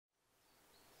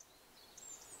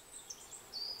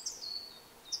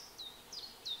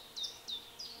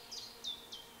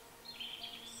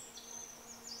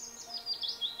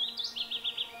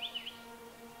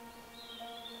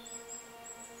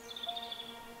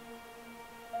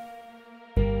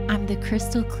I'm the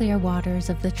crystal clear waters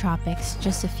of the tropics,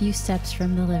 just a few steps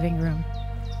from the living room.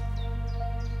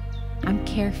 I'm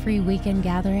carefree weekend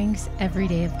gatherings every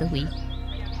day of the week.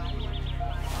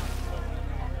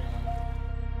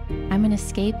 I'm an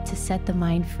escape to set the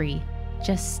mind free,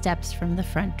 just steps from the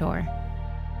front door.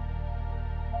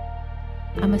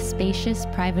 I'm a spacious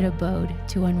private abode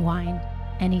to unwind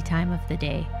any time of the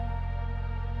day.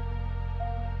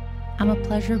 I'm a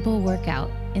pleasurable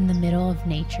workout in the middle of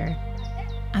nature.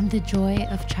 I'm the joy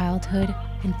of childhood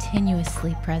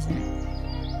continuously present.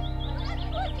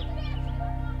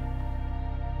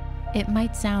 It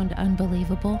might sound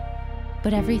unbelievable,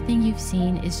 but everything you've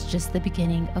seen is just the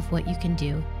beginning of what you can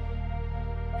do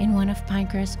in one of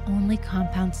Pinecrest's only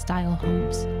compound-style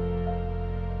homes.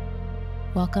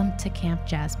 Welcome to Camp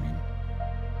Jasmine.